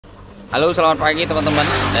Halo, selamat pagi teman-teman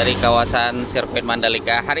dari kawasan sirkuit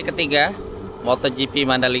Mandalika. Hari ketiga MotoGP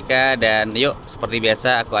Mandalika, dan yuk seperti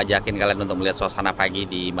biasa aku ajakin kalian untuk melihat suasana pagi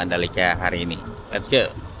di Mandalika hari ini. Let's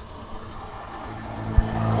go.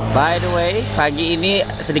 By the way, pagi ini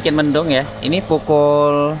sedikit mendung ya. Ini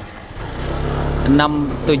pukul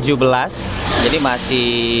 6.17, jadi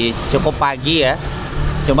masih cukup pagi ya.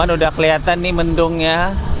 Cuman udah kelihatan nih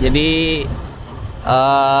mendungnya. Jadi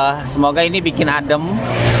semoga ini bikin adem,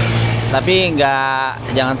 tapi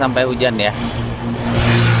jangan sampai hujan ya.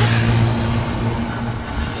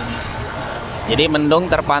 Jadi mendung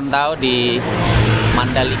terpantau di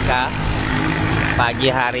Mandalika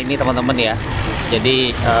pagi hari ini teman-teman ya.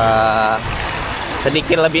 Jadi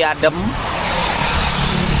sedikit lebih adem,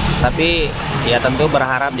 tapi ya tentu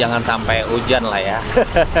berharap jangan sampai hujan lah ya.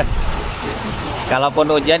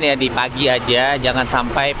 Kalaupun hujan ya di pagi aja, jangan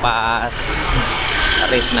sampai pas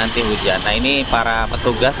race nanti hujan. Nah, ini para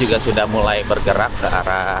petugas juga sudah mulai bergerak ke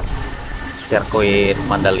arah sirkuit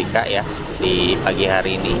Mandalika ya di pagi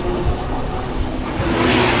hari ini.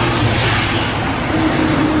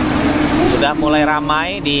 Sudah mulai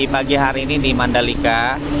ramai di pagi hari ini di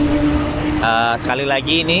Mandalika. Sekali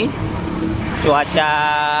lagi ini cuaca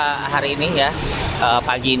hari ini ya,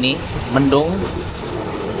 pagi ini mendung.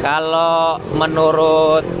 Kalau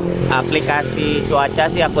menurut aplikasi cuaca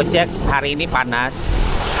sih aku cek hari ini panas,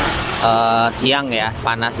 siang ya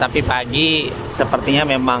panas, tapi pagi sepertinya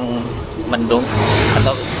memang mendung.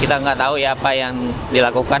 Atau kita nggak tahu ya apa yang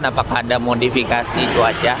dilakukan, apakah ada modifikasi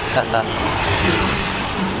cuaca.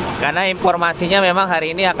 Karena informasinya memang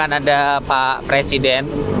hari ini akan ada Pak Presiden,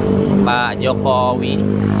 Pak Joko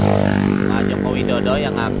Widodo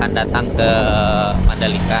yang akan datang ke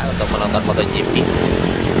Mandalika untuk menonton MotoGP.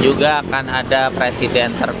 Juga akan ada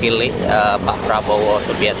presiden terpilih Pak Prabowo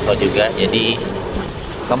Subianto juga. Jadi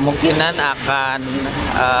kemungkinan akan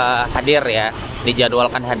hadir ya,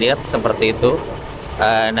 dijadwalkan hadir seperti itu.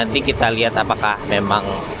 Nanti kita lihat apakah memang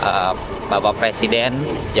Bapak Presiden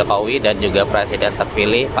Jokowi dan juga presiden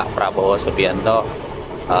terpilih Pak Prabowo Subianto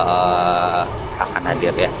akan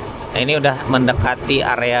hadir ya. Nah, ini udah mendekati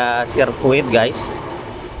area sirkuit guys.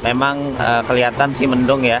 Memang kelihatan sih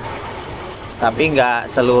mendung ya, tapi nggak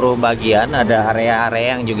seluruh bagian, ada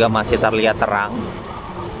area-area yang juga masih terlihat terang.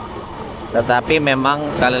 Tetapi memang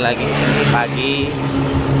sekali lagi ini pagi,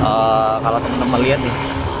 kalau teman-teman lihat nih,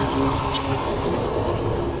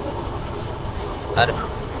 aduh,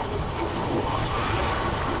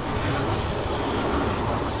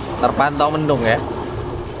 terpantau mendung ya.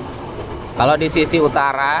 Kalau di sisi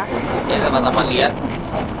utara ya teman-teman lihat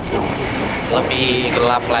lebih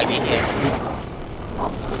gelap lagi ya.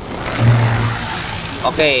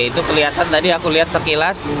 Oke, itu kelihatan tadi aku lihat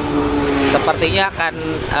sekilas, sepertinya akan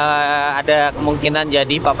ada kemungkinan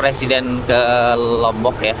jadi Pak Presiden ke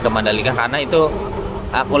Lombok ya, ke Mandalika, karena itu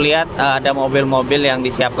aku lihat ada mobil-mobil yang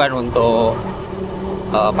disiapkan untuk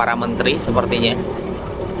para menteri sepertinya.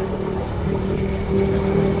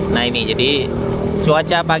 Nah, ini jadi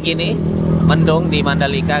cuaca pagi ini mendung di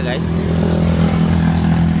Mandalika guys.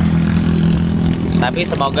 Tapi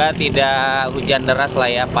semoga tidak hujan deras lah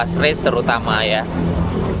ya pas race, terutama ya,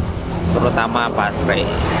 terutama pas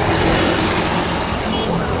race.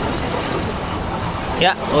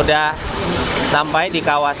 Ya, udah sampai di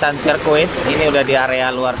kawasan sirkuit. Ini udah di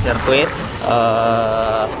area luar sirkuit.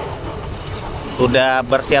 Sudah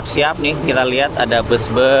bersiap-siap nih, kita lihat ada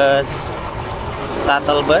bus-bus,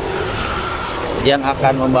 shuttle bus yang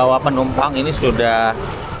akan membawa penumpang. Ini sudah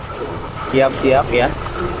siap-siap ya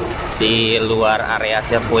di luar area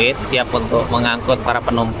sirkuit, siap untuk mengangkut para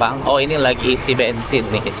penumpang. Oh, ini lagi isi bensin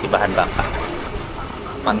nih, isi bahan bakar.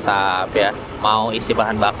 Mantap ya, mau isi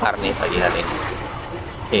bahan bakar nih pagi hari ini.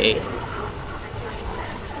 Oke.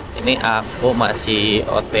 Ini aku masih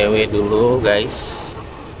OTW dulu guys.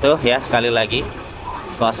 Tuh ya, sekali lagi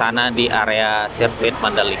suasana di area sirkuit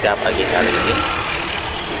Mandalika pagi hari ini.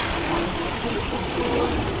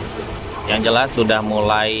 Yang jelas sudah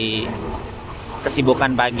mulai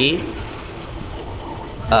kesibukan pagi,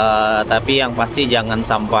 tapi yang pasti jangan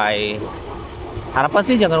sampai, harapan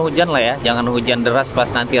sih jangan hujan lah ya, jangan hujan deras pas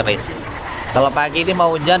nanti race. Kalau pagi ini mau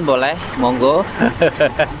hujan boleh, monggo.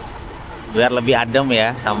 Biar lebih adem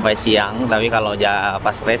ya sampai siang, tapi kalau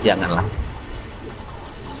pas race janganlah,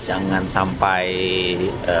 jangan sampai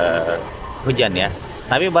hujan ya.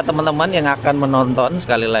 Tapi buat teman-teman yang akan menonton,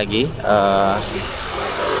 sekali lagi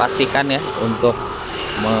pastikan ya untuk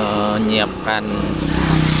menyiapkan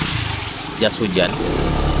jas hujan,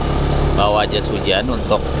 bawa jas hujan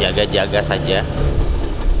untuk jaga-jaga saja,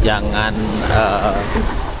 jangan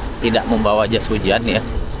tidak membawa jas hujan ya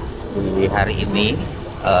di hari ini,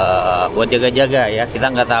 buat jaga-jaga ya.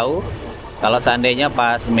 Kita nggak tahu Kalau seandainya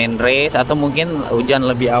pas main race atau mungkin hujan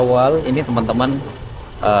lebih awal, ini teman-teman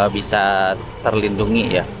bisa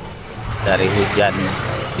terlindungi ya dari hujan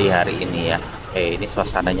di hari ini ya. Oke, ini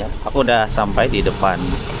suasananya. Aku udah sampai di depan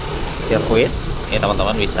sirkuit. Ini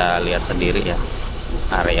teman-teman bisa lihat sendiri ya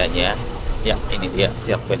areanya. Ya, ini dia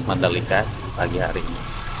sirkuit Mandalika pagi hari ini.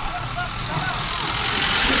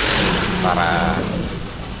 Para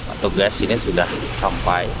petugas ini sudah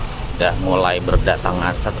sampai, sudah mulai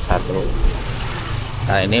berdatangan satu-satu.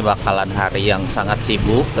 Nah, ini bakalan hari yang sangat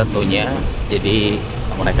sibuk tentunya, jadi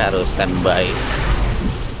mereka harus standby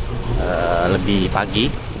lebih pagi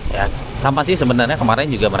ya. Sama sih sebenarnya kemarin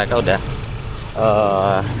juga mereka udah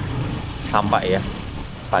sampai ya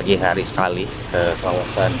pagi hari sekali ke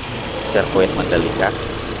kawasan sirkuit Mandalika.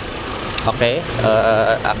 Oke,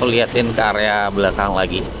 aku liatin ke area belakang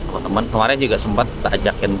lagi teman-teman. Kemarin juga sempat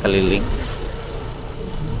ajakin keliling.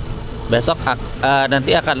 Besok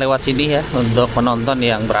nanti akan lewat sini ya untuk penonton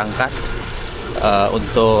yang berangkat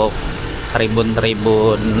untuk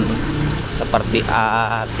tribun-tribun seperti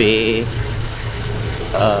A, B,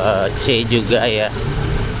 C juga ya,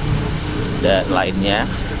 dan lainnya.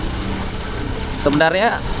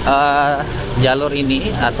 Sebenarnya jalur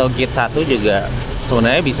ini atau gate 1 juga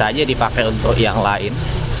sebenarnya bisa aja dipakai untuk yang lain.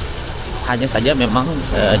 Hanya saja memang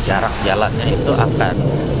jarak jalannya itu akan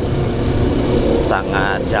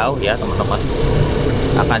sangat jauh ya teman-teman,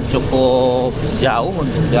 akan cukup jauh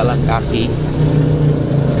untuk jalan kaki.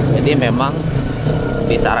 Jadi memang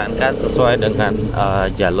disarankan sesuai dengan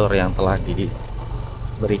jalur yang telah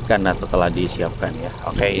diberikan atau telah disiapkan ya.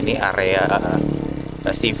 Oke, ini area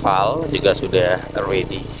festival juga sudah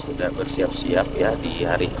ready, sudah bersiap-siap ya di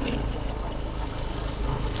hari ini.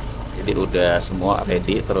 Jadi udah semua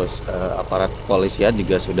ready, terus aparat kepolisian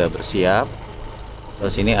juga sudah bersiap.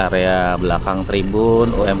 Terus ini area belakang tribun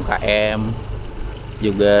UMKM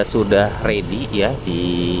juga sudah ready ya di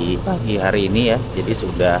pagi hari ini ya. Jadi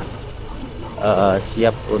sudah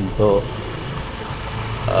siap untuk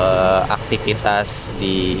aktivitas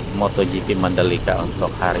di MotoGP Mandalika untuk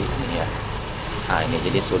hari ini ya. Nah, ini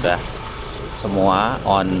jadi sudah semua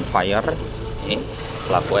on fire. Ini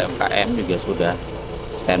pelaku UMKM juga sudah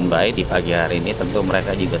standby di pagi hari ini. Tentu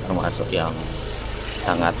mereka juga termasuk yang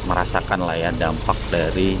sangat merasakan lah ya dampak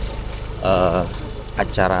dari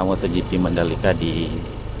acara MotoGP Mandalika di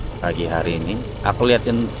pagi hari ini. Aku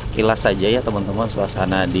liatin sekilas saja ya teman-teman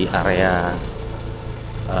suasana di area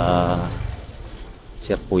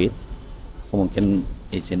sirkuit. Aku mungkin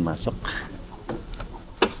izin masuk.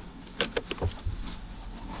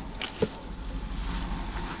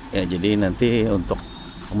 Ya, jadi nanti untuk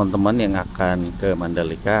teman-teman yang akan ke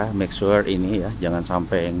Mandalika, make sure ini ya jangan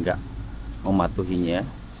sampai enggak mematuhinya.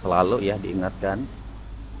 Selalu ya diingatkan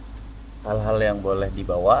hal-hal yang boleh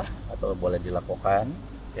dibawa atau boleh dilakukan.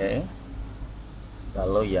 Oke.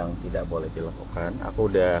 Kalau yang tidak boleh dilakukan,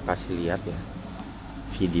 aku udah kasih lihat ya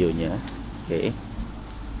videonya. Oke.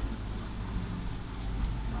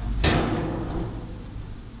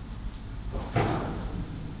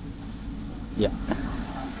 Ya.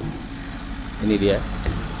 Ini dia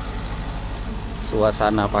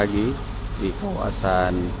suasana pagi di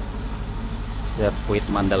kawasan sirkuit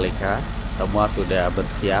Mandalika. Semua sudah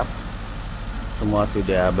bersiap, semua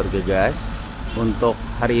sudah bergegas untuk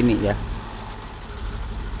hari ini ya.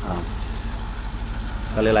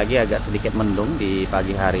 Sekali lagi agak sedikit mendung di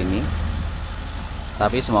pagi hari ini,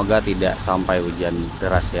 tapi semoga tidak sampai hujan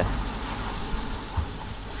deras ya.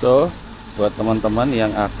 So buat teman-teman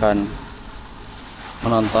yang akan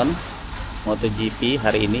menonton MotoGP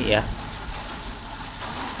hari ini ya,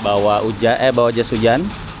 bawa jas hujan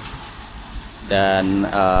dan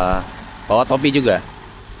bawa topi juga,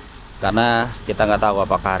 karena kita nggak tahu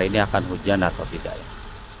apakah hari ini akan hujan atau tidak ya.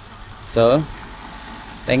 So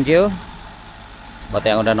thank you buat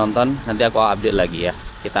yang udah nonton. Nanti aku update lagi ya,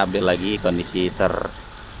 kita update lagi kondisi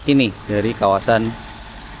terkini dari kawasan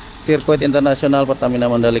sirkuit internasional Pertamina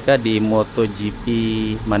Mandalika di MotoGP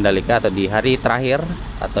Mandalika, atau di hari terakhir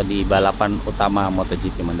atau di balapan utama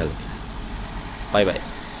MotoGP Mandalika. Bye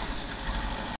bye.